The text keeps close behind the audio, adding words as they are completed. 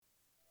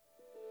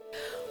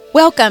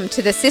Welcome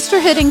to the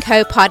Sisterhood &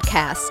 Co.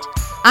 podcast.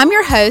 I'm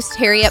your host,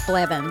 Harriet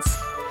Blevins.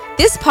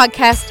 This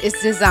podcast is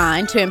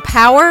designed to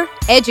empower,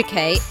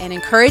 educate, and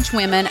encourage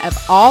women of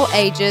all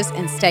ages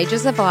and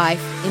stages of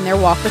life in their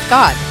walk with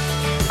God.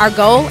 Our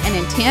goal and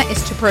intent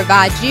is to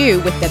provide you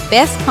with the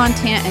best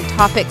content and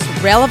topics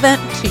relevant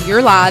to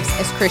your lives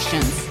as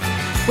Christians.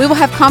 We will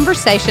have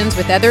conversations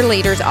with other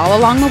leaders all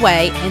along the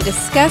way and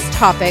discuss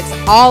topics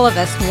all of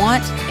us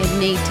want and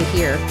need to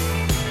hear.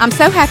 I'm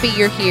so happy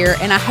you're here,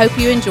 and I hope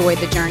you enjoy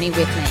the journey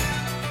with me.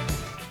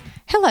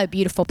 Hello,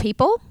 beautiful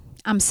people.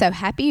 I'm so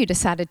happy you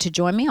decided to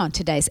join me on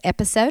today's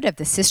episode of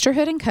the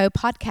Sisterhood & Co.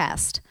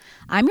 podcast.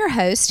 I'm your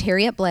host,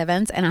 Harriet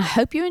Blevins, and I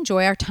hope you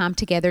enjoy our time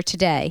together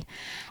today.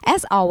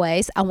 As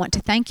always, I want to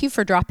thank you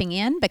for dropping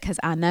in because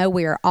I know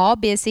we are all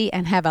busy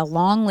and have a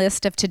long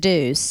list of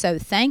to-dos, so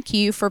thank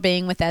you for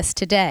being with us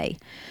today.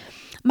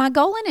 My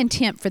goal and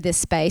intent for this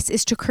space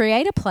is to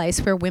create a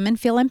place where women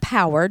feel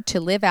empowered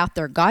to live out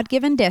their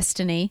God-given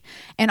destiny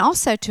and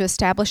also to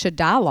establish a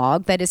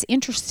dialogue that is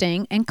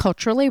interesting and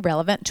culturally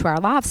relevant to our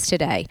lives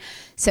today.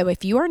 So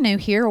if you are new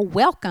here,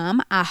 welcome.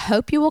 I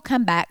hope you will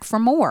come back for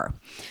more.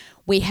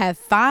 We have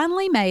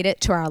finally made it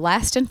to our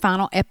last and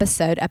final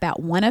episode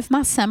about one of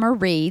my summer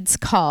reads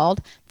called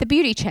The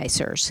Beauty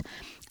Chasers.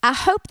 I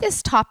hope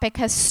this topic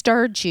has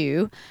stirred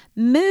you,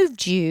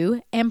 moved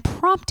you, and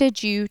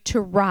prompted you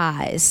to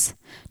rise,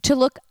 to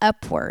look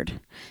upward,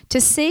 to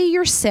see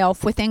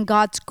yourself within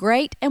God's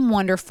great and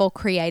wonderful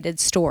created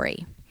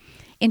story.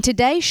 In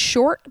today's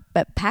short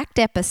but packed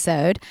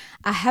episode,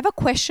 I have a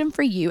question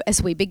for you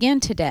as we begin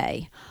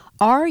today.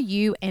 Are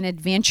you an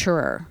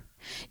adventurer?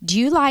 Do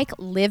you like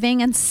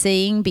living and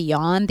seeing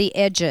beyond the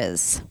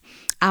edges?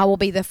 I will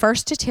be the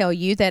first to tell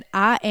you that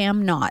I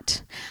am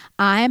not.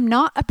 I am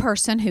not a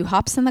person who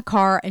hops in the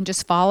car and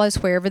just follows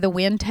wherever the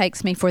wind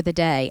takes me for the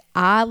day.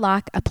 I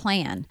like a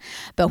plan.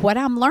 But what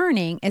I'm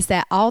learning is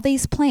that all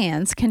these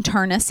plans can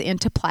turn us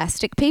into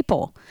plastic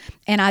people.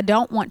 And I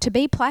don't want to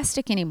be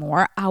plastic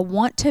anymore. I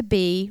want to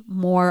be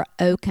more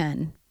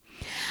oaken.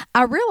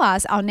 I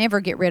realize I'll never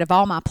get rid of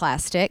all my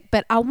plastic,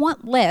 but I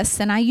want less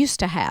than I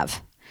used to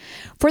have.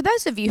 For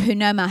those of you who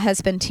know my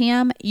husband,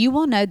 Tim, you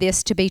will know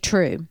this to be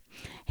true.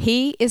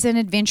 He is an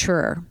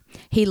adventurer.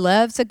 He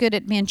loves a good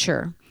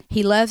adventure.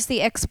 He loves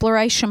the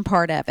exploration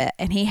part of it,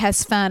 and he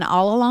has fun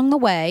all along the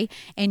way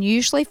and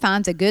usually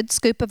finds a good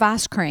scoop of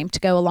ice cream to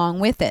go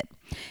along with it.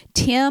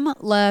 Tim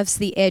loves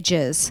the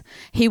edges.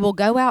 He will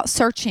go out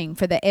searching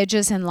for the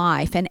edges in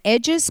life, and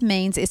edges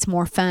means it's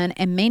more fun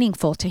and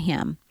meaningful to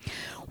him.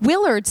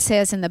 Willard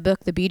says in the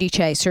book, The Beauty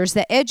Chasers,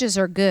 the edges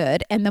are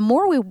good, and the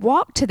more we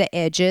walk to the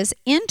edges,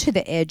 into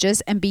the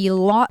edges, and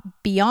beyond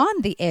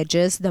the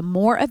edges, the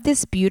more of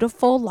this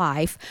beautiful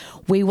life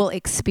we will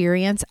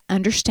experience,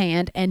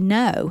 understand, and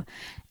know.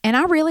 And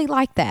I really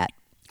like that.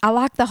 I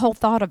like the whole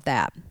thought of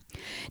that.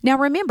 Now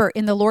remember,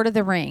 in The Lord of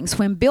the Rings,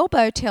 when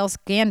Bilbo tells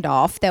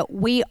Gandalf that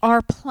we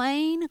are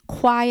plain,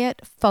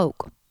 quiet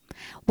folk,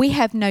 we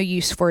have no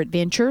use for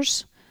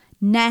adventures.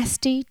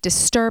 Nasty,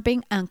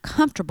 disturbing,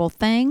 uncomfortable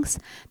things.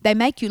 They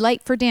make you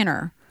late for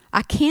dinner.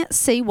 I can't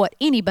see what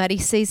anybody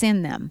sees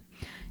in them.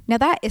 Now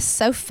that is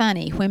so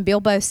funny when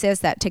Bilbo says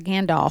that to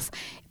Gandalf,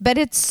 but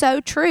it's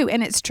so true,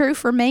 and it's true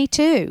for me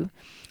too.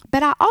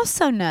 But I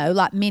also know,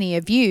 like many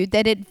of you,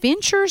 that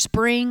adventures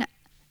bring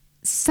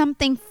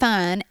something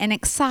fun and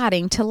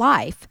exciting to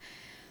life.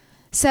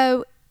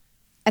 So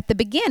at the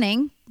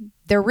beginning,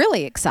 they're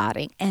really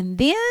exciting. And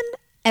then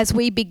as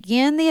we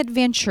begin the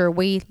adventure,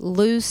 we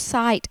lose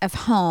sight of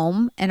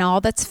home and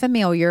all that's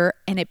familiar,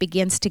 and it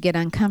begins to get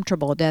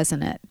uncomfortable,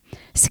 doesn't it?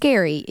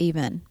 Scary,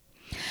 even.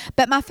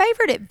 But my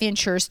favorite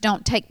adventures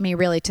don't take me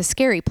really to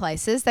scary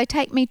places. They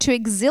take me to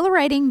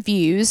exhilarating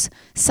views,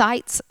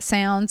 sights,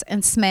 sounds,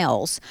 and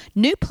smells,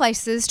 new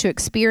places to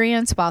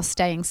experience while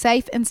staying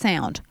safe and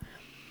sound.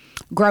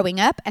 Growing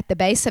up at the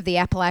base of the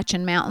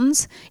Appalachian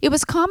Mountains, it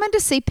was common to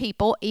see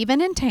people,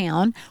 even in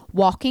town,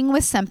 walking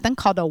with something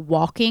called a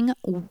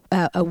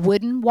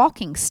wooden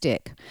walking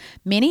stick.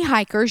 Many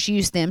hikers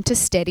use them to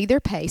steady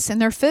their pace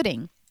and their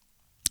footing.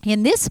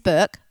 In this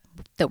book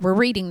that we're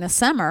reading this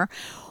summer,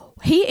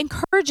 he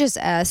encourages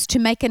us to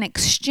make an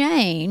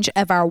exchange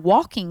of our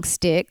walking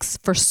sticks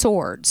for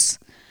swords.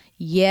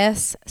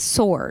 Yes,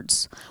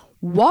 swords.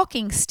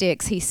 Walking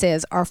sticks, he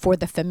says, are for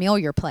the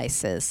familiar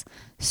places.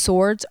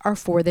 Swords are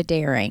for the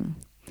daring.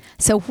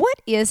 So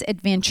what is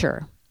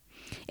adventure?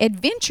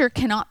 Adventure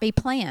cannot be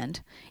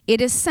planned. It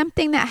is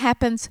something that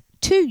happens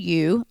to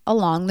you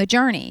along the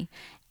journey.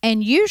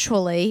 And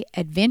usually,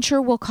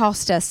 adventure will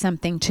cost us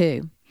something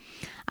too.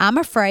 I'm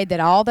afraid that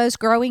all those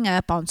growing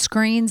up on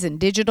screens and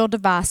digital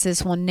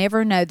devices will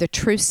never know the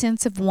true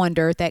sense of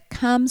wonder that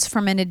comes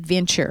from an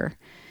adventure.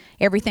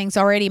 Everything's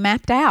already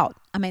mapped out.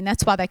 I mean,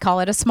 that's why they call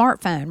it a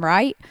smartphone,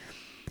 right?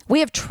 We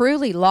have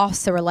truly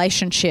lost the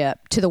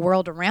relationship to the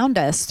world around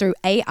us through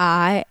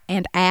AI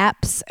and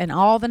apps and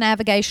all the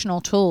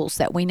navigational tools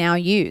that we now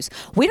use.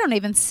 We don't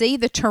even see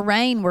the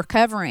terrain we're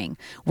covering.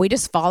 We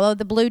just follow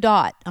the blue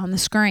dot on the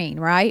screen,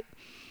 right?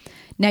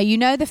 Now, you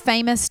know the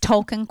famous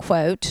Tolkien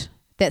quote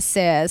that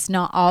says,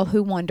 "Not all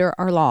who wander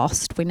are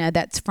lost." We know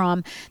that's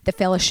from the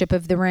Fellowship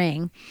of the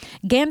Ring.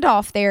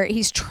 Gandalf there,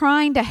 he's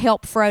trying to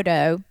help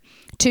Frodo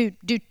to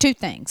do two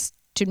things.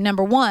 To,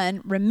 number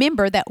one,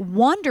 remember that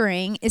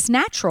wandering is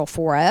natural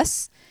for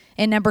us.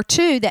 And number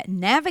two, that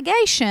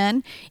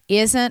navigation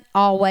isn't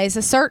always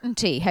a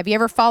certainty. Have you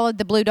ever followed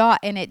the blue dot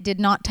and it did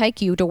not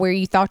take you to where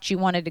you thought you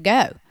wanted to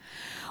go?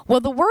 Well,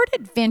 the word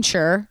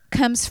adventure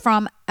comes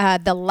from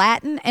the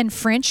Latin and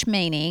French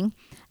meaning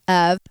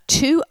of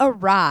to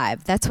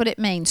arrive. That's what it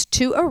means,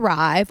 to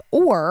arrive,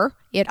 or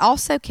it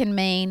also can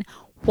mean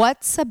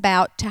what's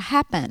about to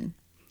happen.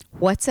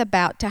 What's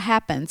about to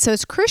happen. So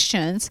as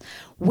Christians,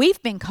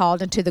 we've been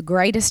called into the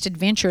greatest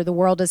adventure the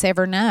world has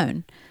ever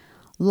known.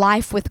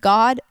 Life with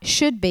God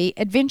should be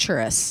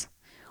adventurous.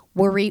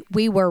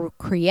 We were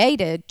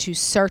created to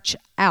search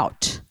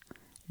out.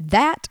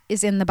 That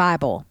is in the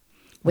Bible.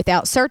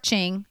 Without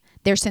searching,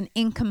 there's an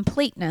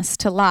incompleteness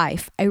to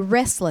life, a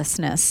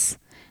restlessness.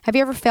 Have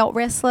you ever felt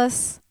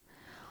restless?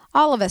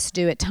 All of us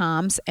do at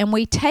times, and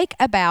we take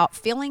about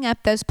filling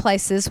up those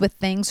places with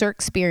things or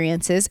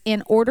experiences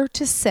in order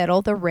to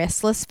settle the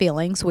restless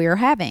feelings we are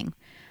having.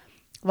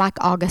 Like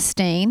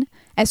Augustine,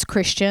 as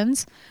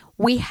Christians,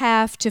 we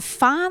have to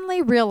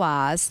finally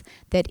realize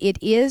that it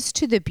is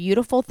to the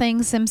beautiful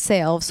things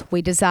themselves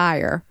we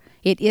desire.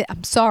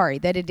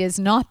 That it is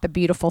not the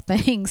beautiful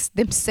things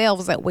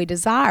themselves that we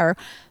desire,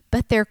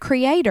 but their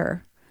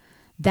creator.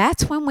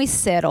 That's when we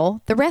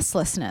settle the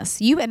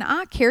restlessness. You and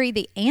I carry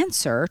the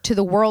answer to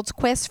the world's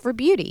quest for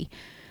beauty.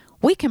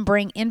 We can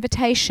bring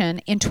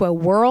invitation into a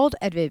world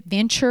of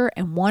adventure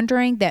and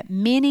wondering that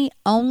many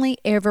only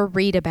ever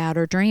read about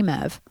or dream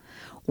of.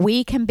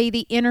 We can be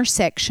the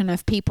intersection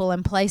of people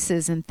and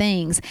places and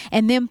things,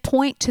 and then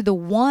point to the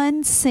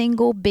one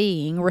single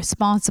being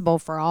responsible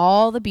for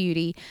all the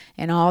beauty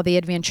and all the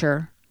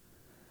adventure.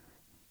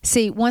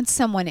 See, once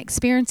someone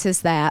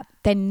experiences that,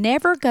 they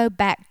never go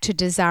back to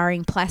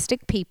desiring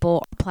plastic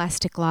people or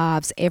plastic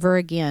lives ever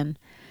again.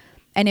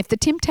 And if the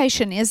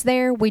temptation is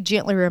there, we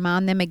gently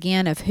remind them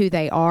again of who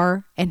they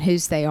are and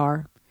whose they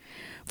are.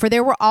 For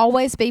there will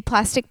always be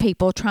plastic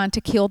people trying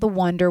to kill the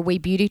wonder we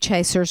beauty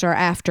chasers are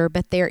after,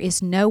 but there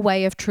is no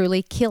way of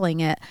truly killing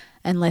it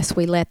unless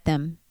we let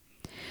them.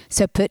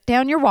 So put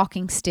down your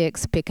walking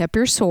sticks, pick up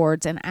your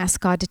swords, and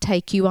ask God to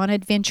take you on an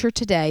adventure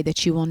today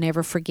that you will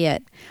never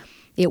forget.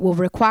 It will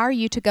require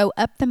you to go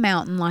up the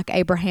mountain like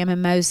Abraham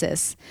and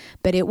Moses,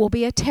 but it will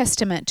be a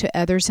testament to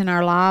others in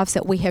our lives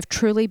that we have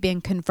truly been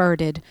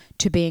converted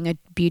to being a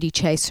beauty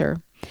chaser.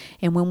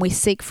 And when we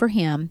seek for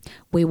Him,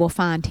 we will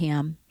find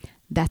Him.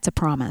 That's a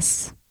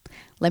promise.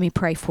 Let me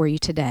pray for you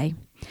today.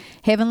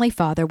 Heavenly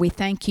Father, we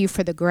thank you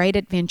for the great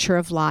adventure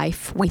of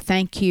life. We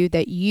thank you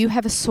that you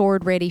have a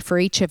sword ready for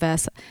each of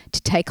us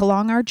to take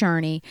along our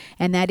journey,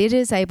 and that it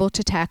is able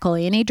to tackle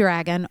any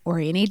dragon or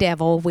any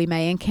devil we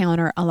may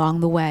encounter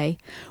along the way.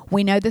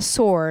 We know the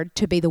sword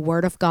to be the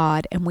Word of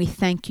God, and we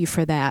thank you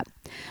for that.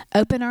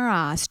 Open our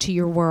eyes to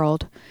your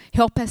world.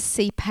 Help us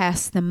see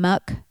past the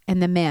muck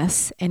and the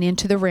mess and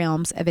into the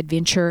realms of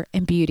adventure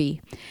and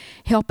beauty.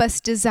 Help us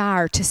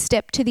desire to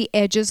step to the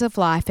edges of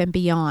life and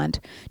beyond,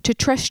 to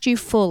trust you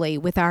fully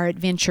with our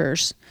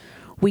adventures.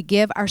 We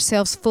give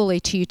ourselves fully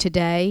to you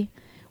today.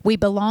 We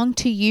belong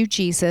to you,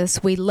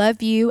 Jesus. We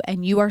love you,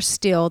 and you are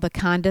still the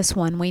kindest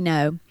one we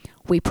know.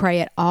 We pray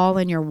it all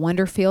in your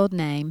wonder-filled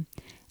name.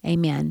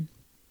 Amen.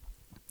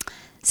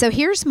 So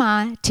here's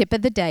my tip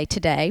of the day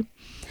today.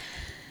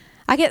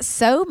 I get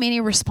so many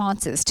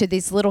responses to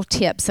these little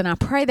tips, and I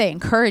pray they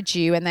encourage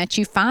you and that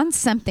you find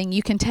something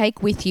you can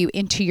take with you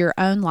into your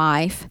own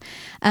life.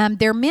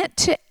 They're meant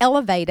to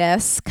elevate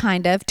us,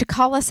 to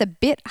call us a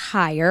bit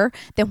higher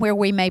than where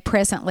we may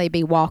presently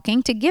be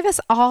walking, to give us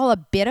all a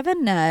bit of a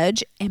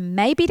nudge, and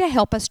maybe to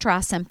help us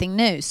try something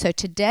new. So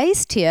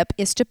today's tip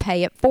is to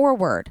pay it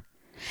forward.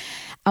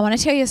 I want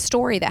to tell you a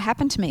story that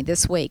happened to me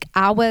this week.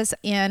 I was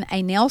in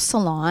a nail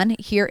salon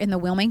here in the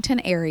Wilmington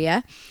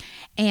area,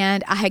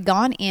 and I had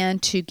gone in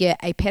to get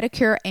a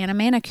pedicure and a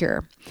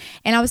manicure.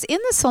 And I was in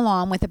the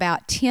salon with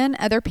about 10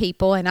 other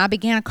people, and I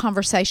began a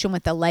conversation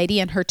with a lady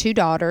and her two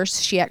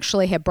daughters. She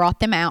actually had brought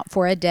them out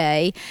for a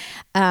day,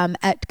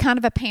 at kind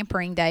of a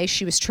pampering day.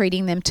 She was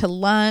treating them to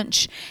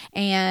lunch,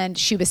 and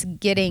she was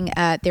getting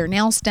their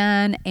nails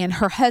done. And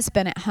her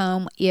husband at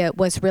home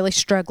was really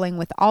struggling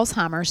with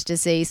Alzheimer's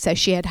disease, so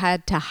she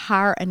had to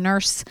hire a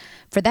nurse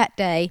for that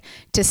day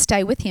to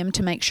stay with him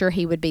to make sure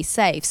he would be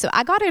safe. So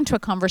I got into a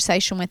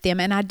conversation with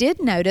them, and I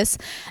did notice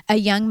a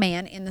young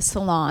man in the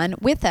salon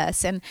with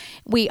us, and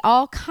we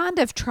all kind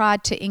of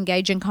tried to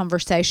engage in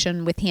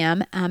conversation with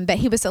him, but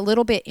he was a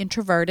little bit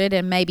introverted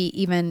and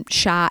maybe even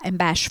shy and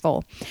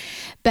bashful.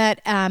 But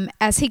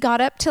as he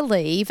got up to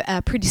leave,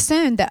 pretty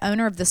soon the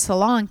owner of the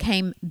salon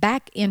came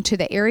back into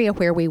the area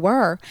where we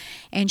were,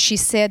 and she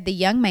said the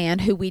young man,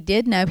 who we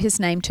did know his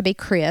name to be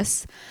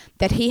Chris,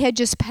 that he had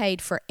just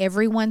paid for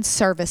everyone's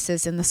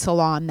services in the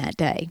salon that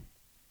day.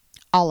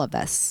 All of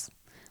us.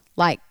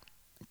 Like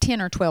 10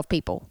 or 12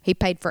 people. He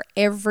paid for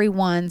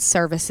everyone's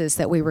services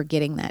that we were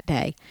getting that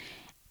day.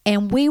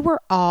 And we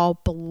were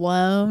all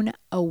blown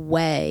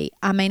away.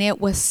 I mean, it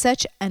was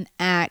such an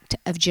act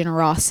of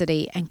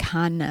generosity and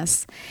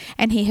kindness.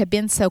 And he had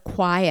been so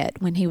quiet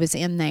when he was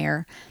in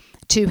there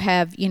to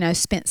have,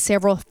 spent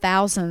several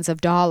thousands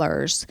of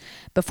dollars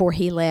before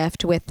he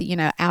left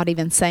out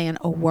even saying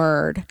a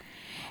word.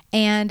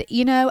 And,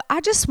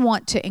 I just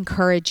want to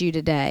encourage you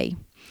today,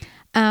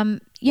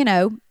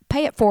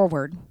 pay it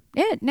forward.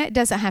 It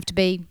doesn't have to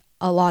be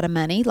a lot of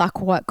money like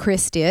what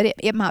Chris did.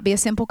 It might be a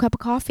simple cup of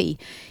coffee.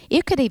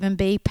 It could even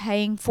be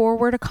paying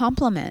forward a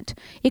compliment.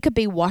 It could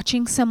be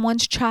watching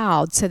someone's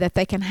child so that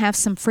they can have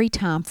some free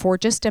time for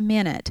just a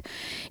minute.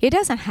 It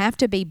doesn't have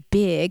to be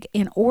big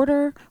in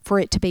order for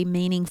it to be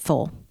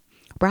meaningful,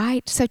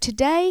 right? So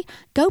today,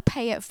 go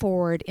pay it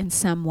forward in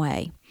some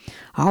way.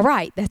 All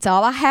right, that's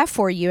all I have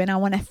for you, and I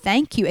want to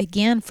thank you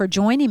again for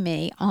joining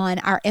me on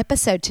our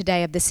episode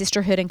today of the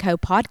Sisterhood & Co.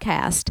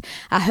 podcast.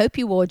 I hope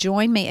you will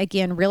join me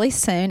again really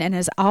soon, and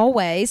as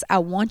always, I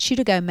want you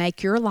to go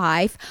make your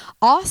life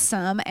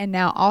awesome and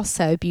now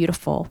also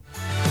beautiful.